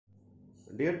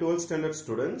Dear 12th standard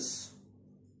students,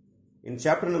 in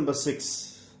chapter number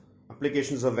 6,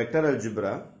 applications of vector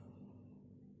algebra,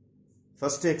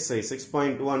 first exercise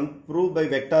 6.1, prove by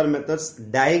vector methods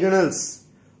diagonals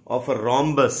of a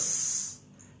rhombus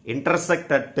intersect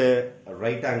at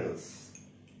right angles.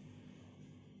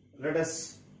 Let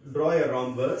us draw a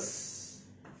rhombus.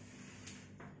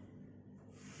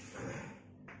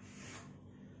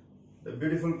 The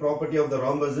beautiful property of the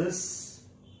rhombus is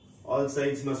all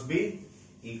sides must be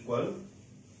equal.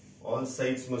 All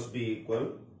sides must be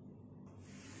equal.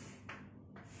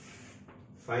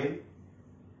 Fine.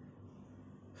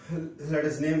 Let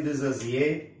us name this as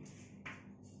A,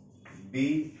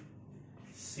 B,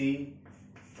 C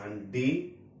and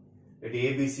D. Let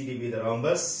A, B, C, D be the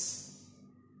rhombus.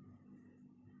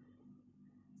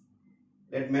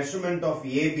 Let measurement of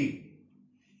AB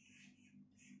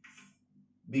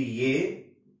be A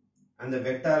and the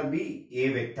vector be A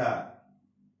vector.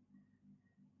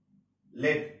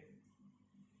 Let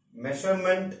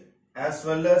measurement as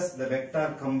well as the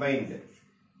vector combined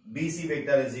BC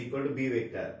vector is equal to B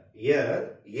vector.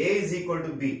 Here A is equal to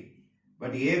B,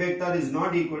 but A vector is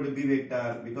not equal to B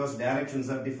vector because directions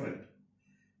are different.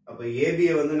 அப்ப AB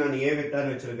வந்து நான் A vector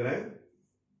வச்சிருக்கிறேன்,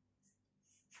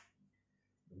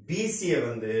 BC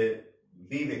வந்து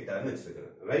B vector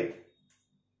வச்சிருக்கிறேன், right?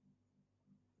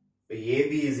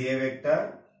 AB is A vector,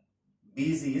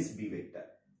 BC is B vector.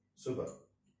 Super.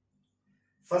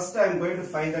 First I am going to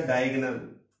find the diagonal.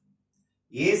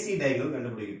 AC diagonal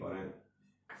கண்டுபிடிக்க போறேன்.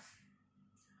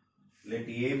 Let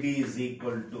AB is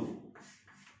equal to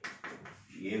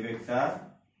A vector,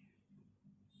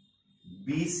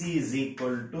 BC is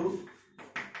equal to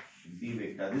B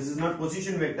vector. This is not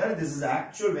position vector, this is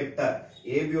actual vector.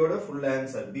 AB oda full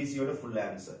answer, BC oda full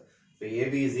answer. So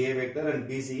AB is A vector and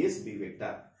BC is B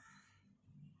vector.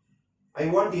 I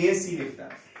want AC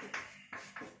vector.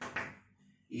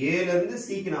 A ல இருந்து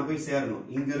C க்கு நான் போய் சேரணும்.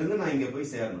 இங்க இருந்து நான் இங்க போய்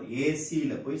சேரணும். AC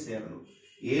ல போய் சேரணும்.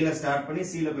 A ல ஸ்டார்ட் பண்ணி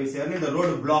C ல போய் சேரணும். இந்த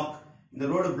ரோட் பிளாக். இந்த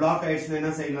ரோட் பிளாக் ஆயிடுச்சுனா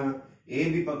என்ன செய்யலாம்?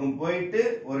 AB பக்கம் போயிட்டு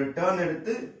ஒரு டர்ன்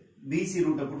எடுத்து BC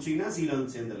ரூட்ட புடிச்சீங்கன்னா C ல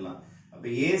வந்து சேர்ந்துடலாம். அப்ப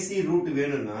AC ரூட்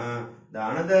வேணும்னா the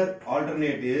another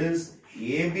alternate is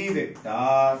AB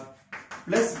vector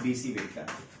plus BC vector.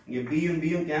 இங்க B யும்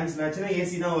B யும் கேன்சல் ஆச்சுனா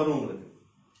AC தான் வரும் உங்களுக்கு.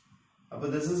 அப்ப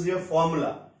this is your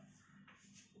formula.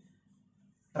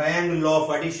 Triangle law of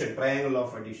addition. Triangle law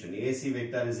of addition. AC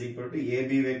vector is equal to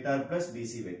AB vector plus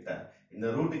BC vector. இந்த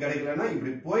root கிடைக்கலனா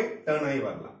இப்படி போய் டர்ன் ஆகி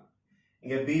வரலாம்.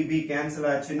 இங்க BB கேன்சல்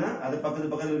ஆச்சுனா அது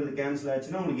பக்கத்துல இருந்து கேன்சல்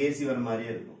ஆச்சுனா உங்களுக்கு AC வர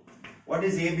மாதிரியே இருக்கும். What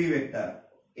is AB vector?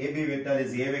 AB vector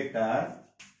is A vector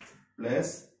plus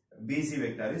BC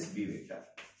vector is B vector.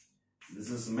 This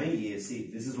is my AC.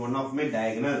 This is one of my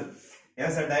diagonal.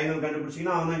 Yes, a diagonal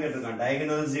கண்டுபிடிச்சீங்கன்னா அவன் தான் கேட்டிருக்கான்.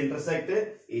 Diagonals intersect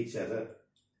each other.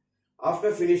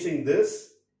 After finishing this,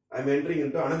 I am entering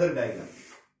into another diagonal.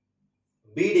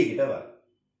 BD கிட்ட வர.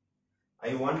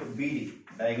 I want BD.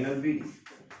 Diagonal BD.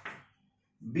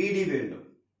 BD வேணும்.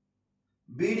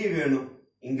 BD வேணும்.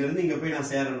 இங்க இருந்து இங்க போய்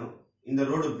நான் சேரணும். இந்த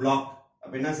ரோடு பிளாக்.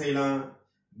 அப்ப என்ன செய்யலாம்?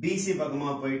 BC பக்கமா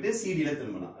போயிட்டு CD ல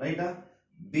திரும்பலாம். ரைட்டா?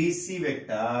 BC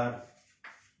vector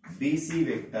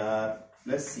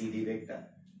plus CD vector.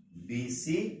 BC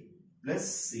plus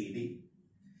CD.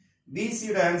 BC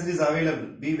the answer is available.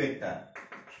 B vector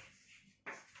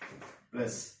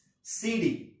plus CD.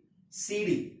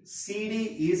 CD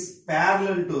is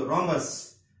parallel to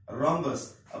rhombus.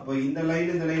 அப்போ இந்த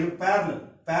லைன்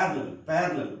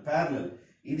parallel.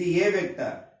 இது A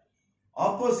vector.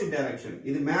 Opposite direction.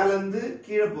 இது மேல இருந்து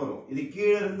கீழ போறோம். இது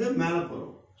கீழ இருந்து மேல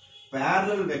போறோம்.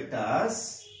 Parallel vectors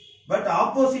but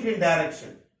opposite in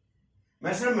direction.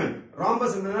 Measurement.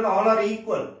 Rhombus என்றனால all are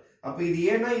equal. அப்ப இது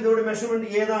ஏனா இதோட measurement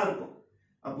A தான் இருக்கும்.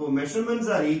 அப்போ measurements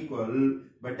are equal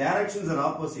but directions are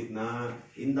opposite na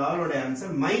இந்த ஆளோட answer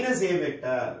minus A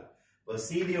vector. இப்போ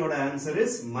CD ஓட answer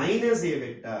is minus A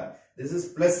vector. This is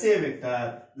plus A vector.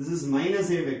 This is minus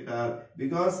A vector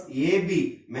because AB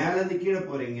மேல இருந்து கீழ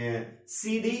போறீங்க,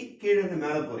 CD கீழ இருந்து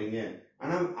மேல போறீங்க.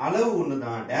 ஆனா அளவு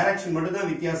ஒண்ணுதான், டைரக்ஷன் மட்டும்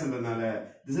தான் வித்தியாசம்ன்றனால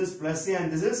this is plus A and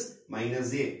this is minus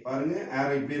A. பாருங்க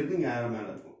arrow இப்படி இருக்கு, இங்க arrow மேல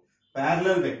இருக்கும்.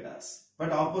 Parallel vectors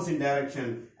but opposite direction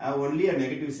have only a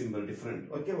negative symbol different.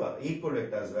 Okay வா? Equal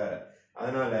vectors வேற.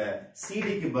 அதனால CD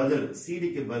க்கு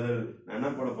பதில் நான் என்ன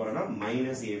போட போறேன்னா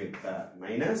minus A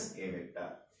vector.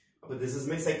 அப்ப this is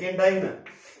my second diagonal.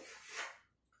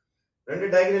 ரெண்டு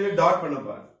diagonal டாட் பண்ண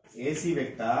போறேன். AC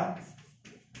vector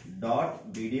dot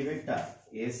BD vector.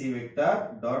 AC vector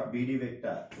dot BD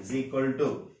vector is equal to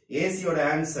AC ஓட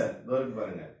answer இருக்கு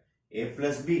பாருங்க. A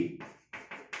plus B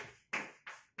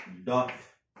dot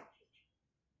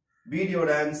BD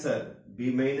ஓட answer B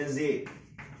minus A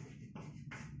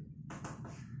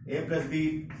A plus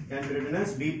B can be written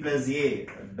as B plus A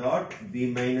dot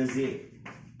B minus A.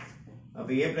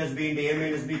 A plus B into A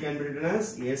minus B can be written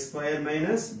as A square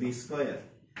minus B square.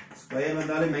 Square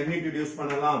வந்தாலே magnitude use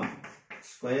பண்ணலாம்.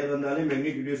 Square வந்தாலே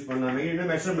magnitude use பண்ணலாம். Magnitude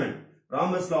measurement.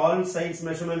 Rhombus all sides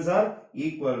measurements are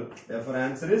equal. Therefore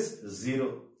answer is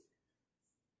 0.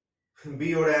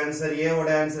 B oda answer, A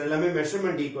oda answer எல்லாமே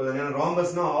measurement equal. ஏன்னா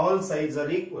rhombusனா all sides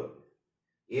are equal.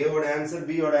 A oda answer,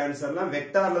 B oda answerலாம்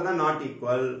வெக்டார்ல தான் not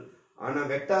equal. ஆனா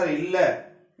vector இல்ல.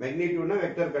 magnitudeனா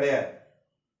vector கிடையாது.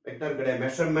 Vector கிடையாது.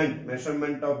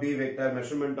 measurement of B vector,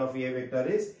 measurement of A vector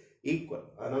is equal.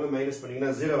 அதனால minus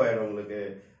பண்ணீங்கன்னா 0 ஆயிடும் உங்களுக்கு.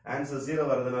 ஆன்சர் 0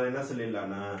 வரதுனால என்ன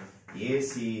சொல்லிடலாம்னா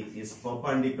AC is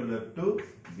perpendicular to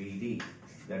BD.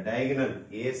 The diagonal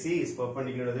AC is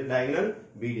perpendicular to the diagonal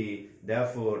BD.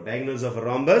 Therefore, diagonals of a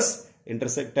rhombus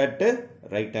intersect at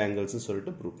right angles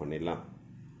சொல்லிட்டு prove பண்ணிடலாம்.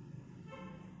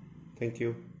 Thank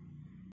you.